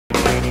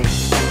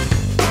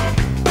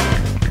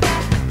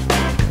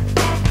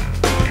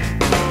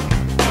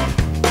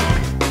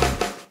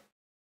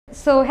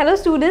So hello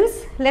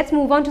students, let's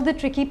move on to the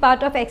tricky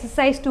part of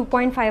exercise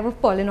 2.5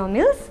 of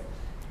polynomials,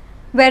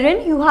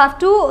 wherein you have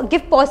to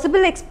give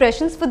possible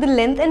expressions for the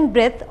length and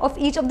breadth of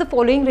each of the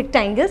following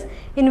rectangles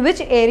in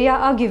which area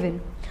are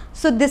given.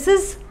 So this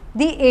is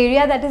the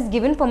area that is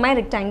given for my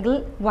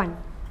rectangle 1.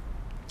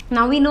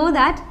 Now we know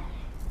that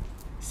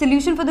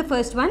solution for the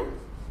first one,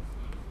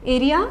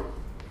 area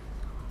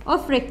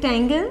of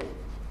rectangle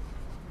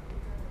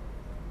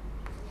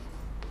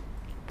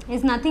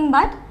is nothing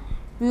but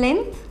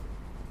length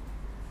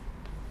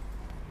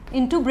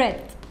into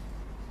breadth,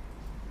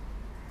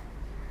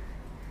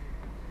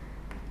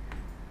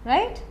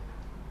 right?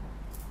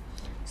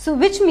 So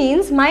which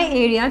means my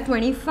area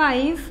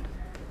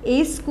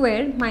 25a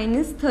square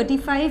minus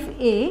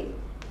 35a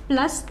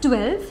plus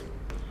 12,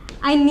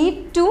 I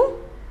need to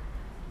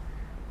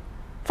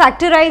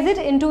factorize it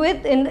into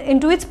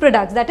its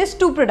products, that is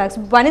two products.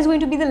 One is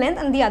going to be the length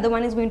and the other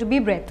one is going to be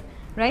breadth,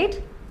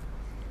 right?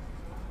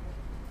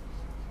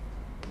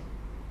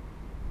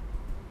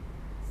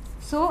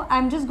 So I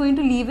am just going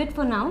to leave it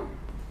for now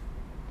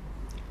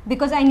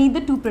because I need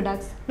the two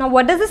products. Now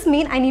what does this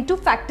mean? I need to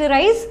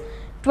factorize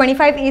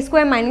 25a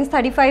square minus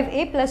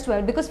 35a plus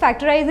 12, because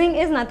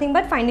factorizing is nothing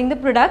but finding the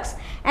products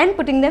and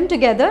putting them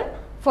together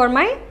for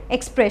my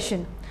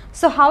expression.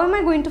 So how am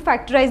I going to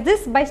factorize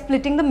this? By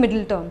splitting the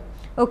middle term.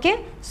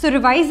 Okay, so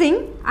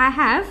revising, I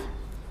have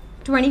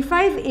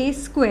 25a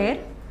square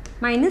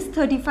minus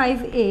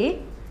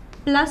 35a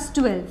plus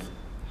 12.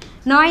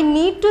 Now I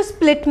need to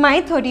split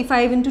my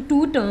 35 into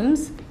two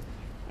terms,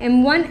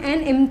 m1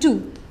 and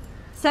m2,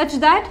 such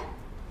that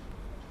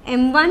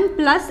m1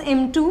 plus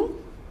m2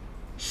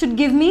 should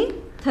give me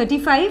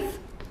 35,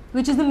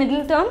 which is the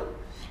middle term,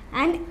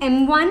 and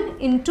m1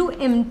 into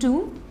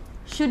m2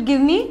 should give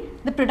me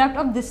the product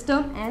of this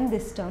term and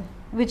this term,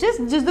 which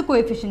is just the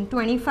coefficient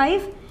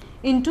 25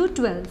 into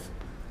 12.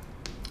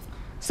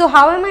 So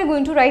how am I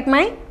going to write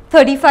my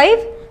 35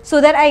 so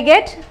that I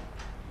get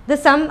the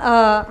sum?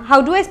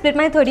 How do I split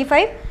my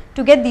 35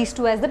 to get these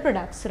two as the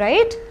products,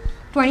 right?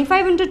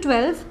 25 into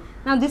 12.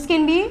 Now this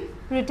can be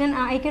written,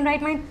 I can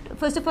write my,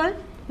 first of all,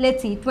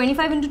 let's see,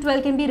 25 into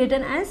 12 can be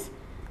written as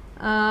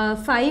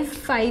 5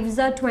 5s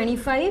are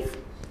 25,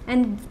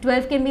 and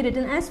 12 can be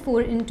written as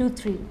 4 into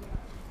 3,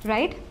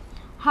 right?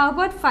 How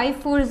about 5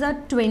 4s are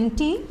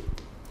 20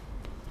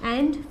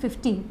 and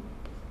 15,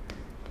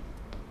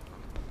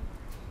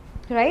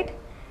 right?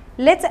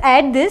 Let's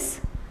add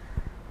this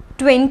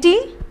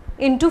 20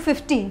 into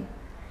 15.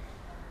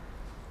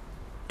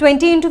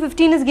 20 into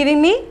 15 is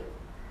giving me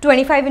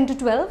 25 into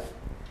 12,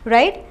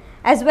 right?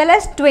 As well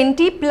as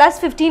 20 plus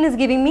 15 is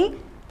giving me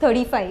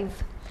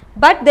 35.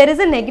 But there is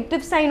a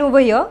negative sign over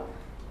here.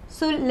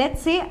 So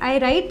let's say I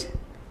write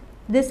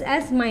this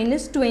as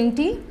minus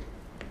 20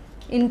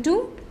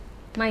 into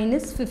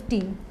minus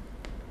 15,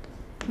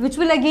 which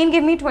will again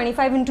give me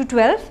 25 into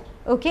 12,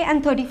 okay?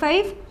 And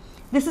 35,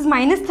 this is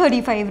minus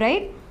 35,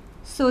 right?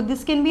 So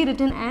this can be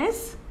written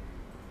as,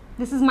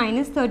 this is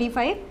minus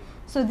 35,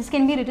 so this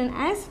can be written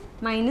as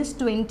minus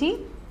 20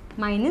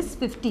 minus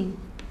 15,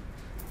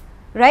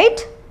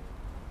 right?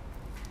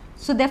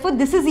 So therefore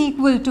this is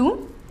equal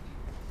to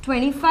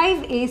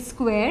 25a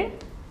square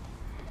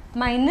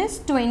minus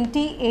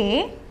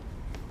 20a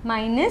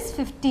minus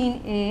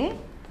 15a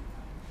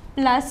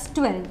plus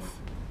 12,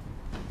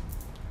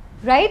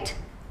 right?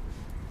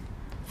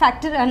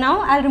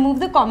 Now I'll remove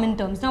the common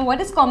terms. Now what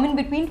is common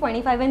between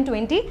 25 and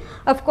 20?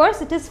 Of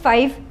course it is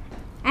 5,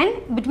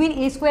 and between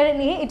a square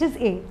and a it is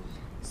a.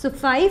 So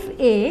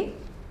 5a,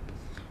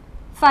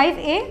 5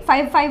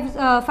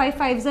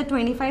 5s are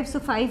 25, so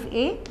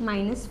 5a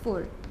minus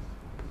 4,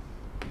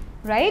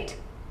 right?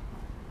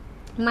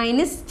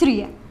 Minus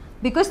 3,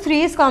 because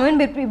 3 is common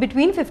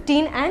between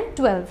 15 and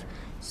 12.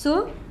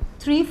 So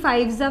 3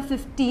 5s are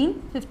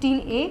 15,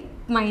 15a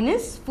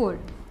minus 4.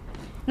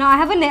 Now I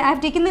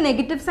have taken the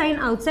negative sign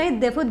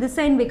outside, therefore this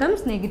sign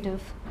becomes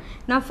negative.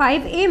 Now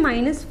 5a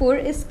minus 4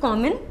 is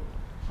common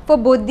for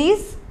both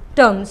these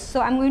terms. So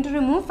I am going to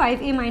remove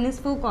 5a minus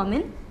 4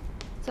 common.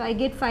 So I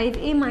get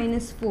 5a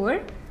minus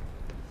 4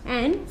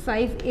 and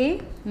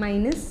 5a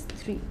minus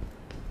 3,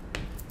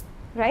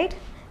 right?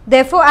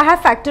 Therefore I have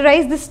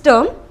factorized this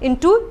term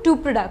into two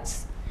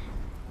products,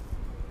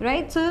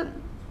 right? So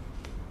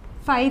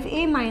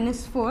 5a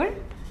minus 4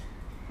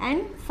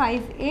 and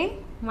 5a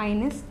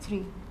minus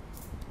 3,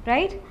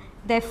 right?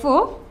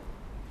 Therefore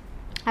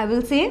I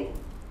will say,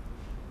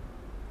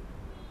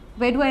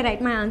 where do I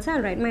write my answer?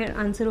 I'll write my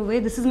answer over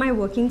here. This is my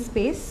working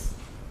space,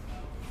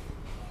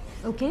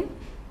 okay?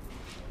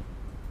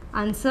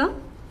 Answer,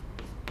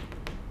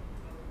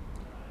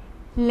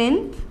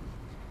 length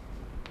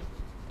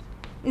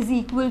is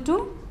equal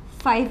to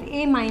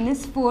 5a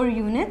minus 4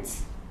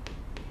 units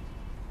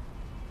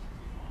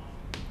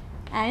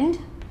and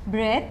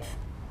breadth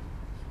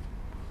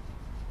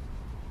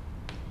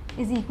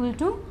is equal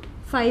to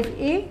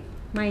 5a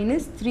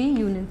minus 3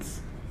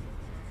 units.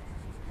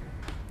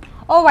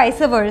 or vice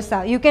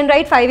versa. You can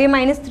write 5a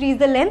minus 3 is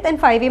the length and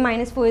 5a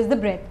minus 4 is the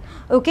breadth.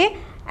 Okay,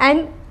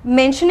 and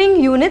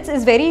mentioning units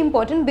is very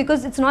important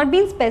because it's not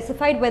been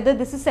specified whether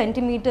this is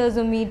centimeters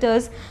or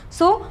meters.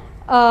 So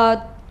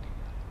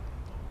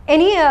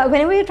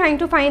whenever you're trying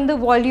to find the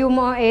volume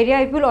or area,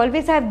 it will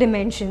always have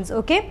dimensions.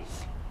 Okay,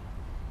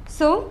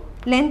 so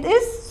length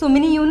is so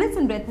many units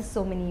and breadth is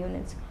so many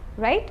units,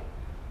 right?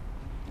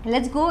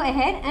 Let's go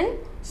ahead and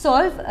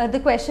solve the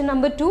question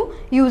number 2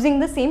 using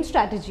the same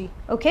strategy.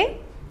 Okay,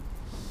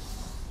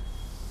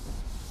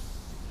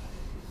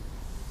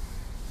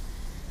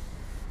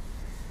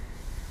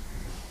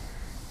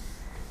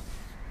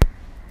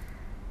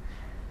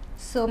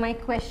 so my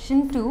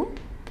question 2,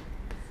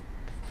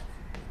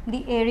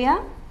 the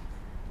area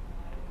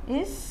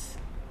is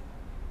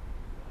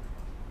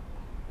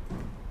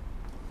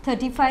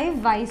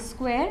 35y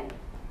square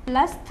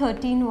plus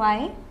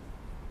 13y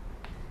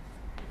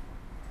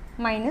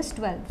minus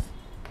 12,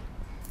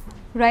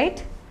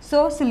 right?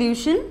 So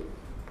solution,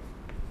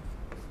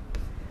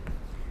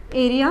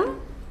 area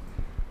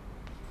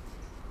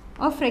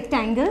of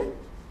rectangle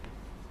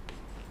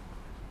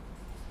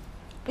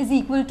is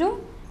equal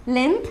to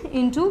length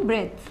into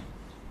breadth,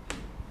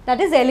 that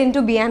is L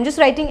into B. I am just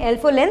writing L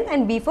for length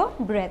and B for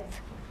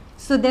breadth.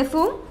 So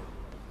therefore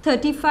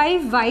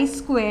 35y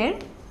square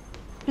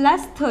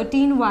plus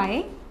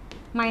 13y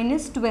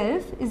minus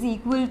 12 is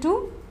equal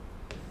to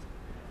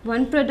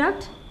one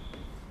product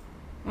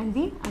and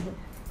the other,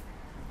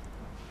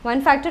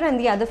 one factor and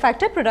the other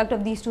factor, product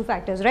of these two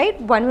factors, right?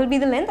 One will be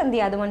the length and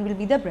the other one will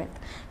be the breadth.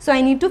 So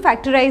I need to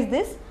factorize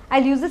this.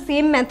 I'll use the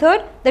same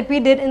method that we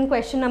did in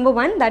question number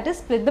 1, that is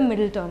split the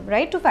middle term,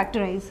 right, to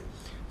factorize.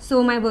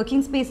 So my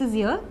working space is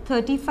here,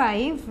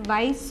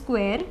 35y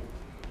square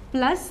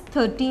plus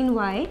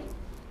 13y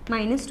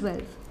minus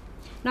 12.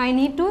 Now I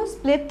need to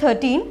split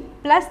 13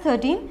 plus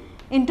 13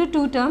 into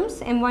two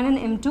terms, m1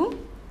 and m2,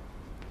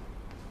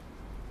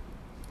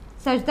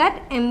 such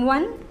that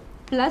m1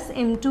 plus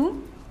m2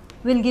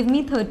 will give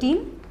me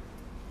 13,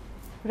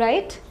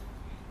 right,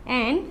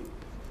 and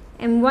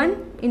m1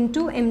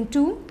 into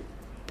m2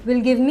 will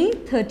give me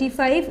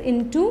 35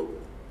 into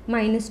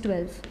minus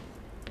 12,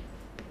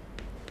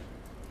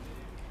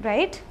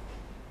 right.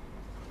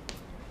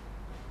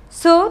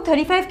 So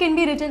 35 can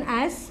be written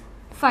as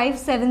 5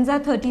 7s are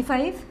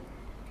 35,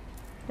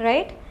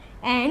 right,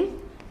 and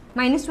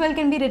minus 12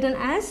 can be written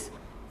as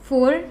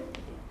 4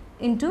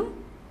 into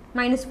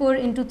minus 4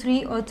 into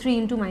 3 or 3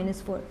 into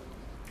minus 4,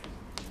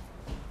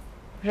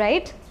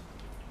 right.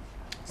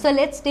 So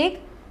let's take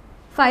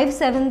 5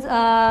 7s,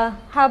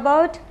 how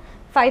about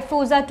 5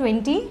 4s are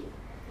 20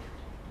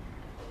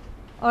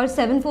 or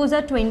 7 4s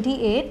are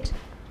 28,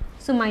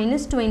 so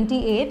minus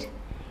 28,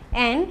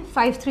 and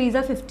 5 3s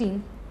are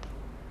 15.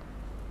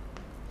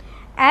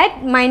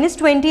 Add minus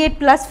 28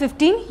 plus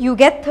 15, you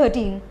get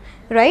 13,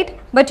 right,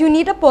 but you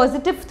need a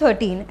positive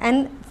 13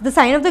 and the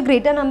sign of the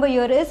greater number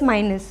here is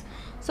minus.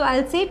 So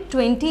I'll say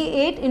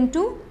 28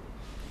 into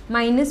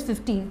minus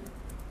 15,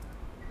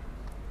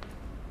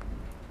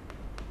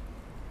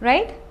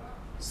 right.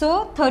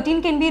 So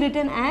 13 can be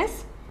written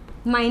as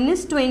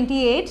minus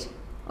 28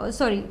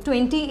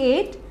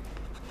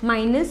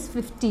 minus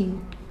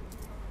 15,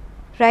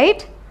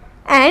 right,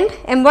 and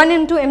m1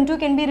 into m2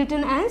 can be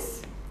written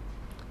as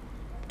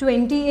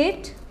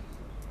 28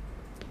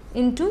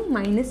 into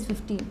minus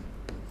 15,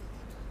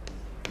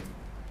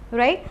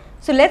 right.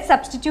 So let's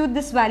substitute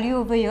this value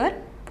over here.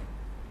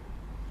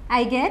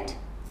 I get,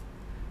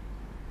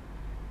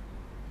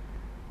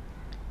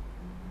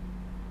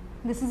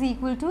 this is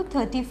equal to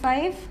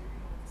 35y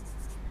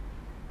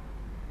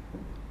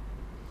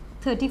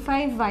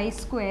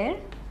square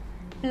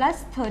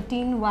plus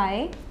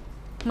 13y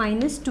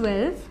minus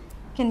 12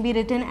 can be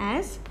written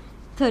as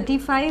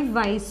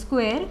 35y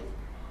square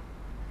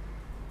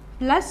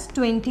plus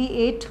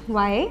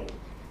 28y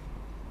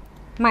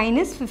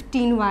minus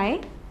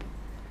 15y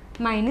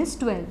minus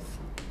 12,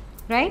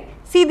 right.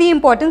 See the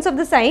importance of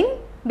the sign,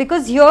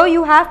 because here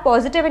you have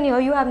positive and here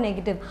you have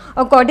negative.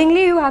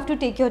 Accordingly, you have to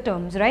take your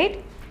terms,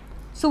 right.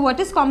 So what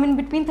is common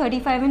between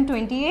 35 and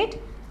 28?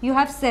 You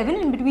have 7,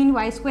 and between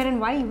y square and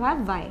y you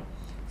have y.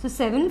 So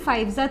 7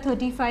 5s are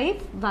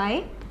 35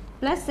 y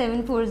plus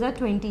 7 4s are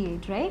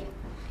 28, right.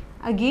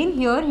 Again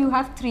here you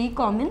have 3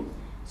 common.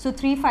 So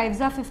 3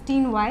 5s are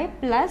 15y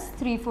plus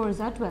 3 4s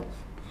are 12.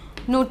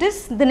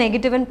 Notice the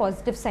negative and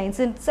positive sign.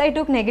 Since I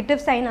took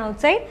negative sign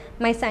outside,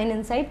 my sign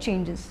inside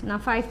changes. Now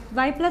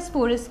 5y plus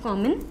 4 is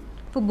common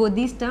for both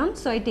these terms,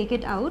 so I take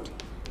it out.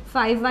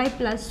 5y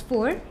plus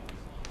 4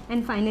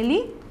 and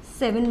finally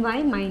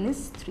 7y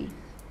minus 3,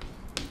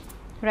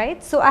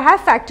 right. So I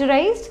have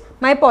factorized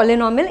my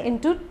polynomial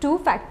into two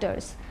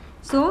factors.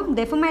 So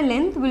therefore my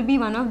length will be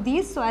one of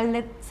these. So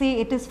let's say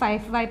it is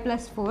 5y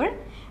plus 4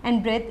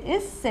 and breadth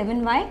is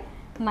 7y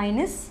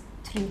minus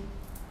 3,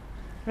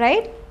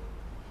 right.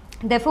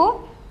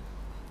 Therefore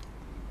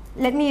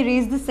let me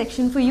erase this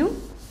section for you.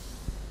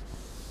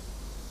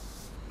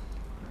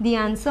 The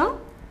answer,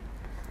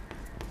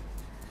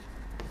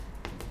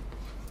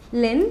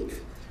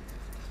 length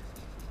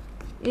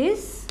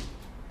is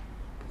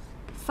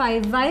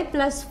 5y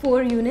plus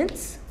 4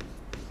 units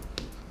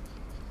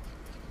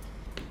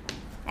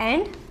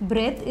and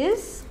breadth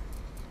is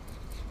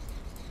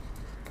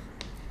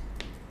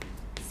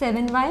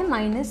 7y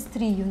minus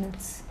 3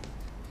 units.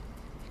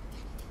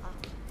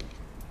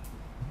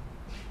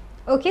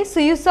 Okay, so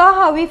you saw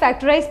how we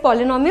factorize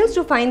polynomials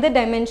to find the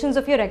dimensions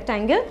of your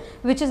rectangle,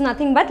 which is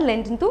nothing but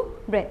length into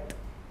breadth,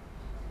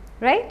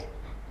 right?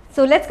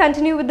 So let's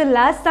continue with the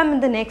last sum in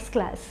the next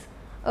class.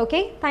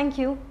 Okay, thank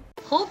you.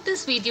 Hope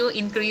this video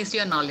increased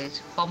your knowledge.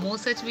 For more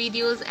such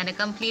videos and a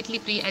completely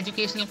free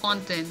educational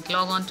content,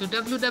 log on to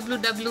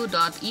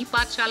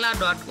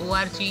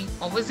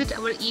www.epathshala.org or visit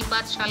our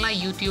ePathshala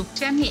YouTube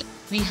channel.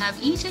 We have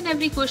each and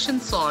every question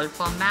solved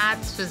for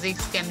maths,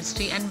 physics,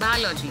 chemistry and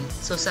biology.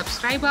 So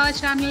subscribe our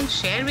channel,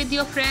 share with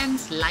your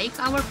friends, like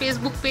our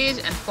Facebook page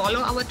and follow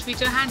our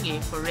Twitter handle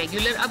for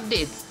regular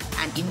updates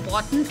and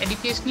important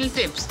educational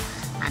tips,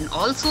 and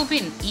also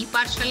win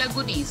ePathshala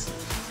goodies.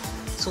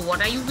 So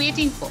what are you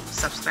waiting for?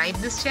 Subscribe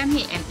this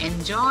channel and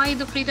enjoy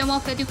the freedom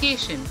of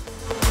education.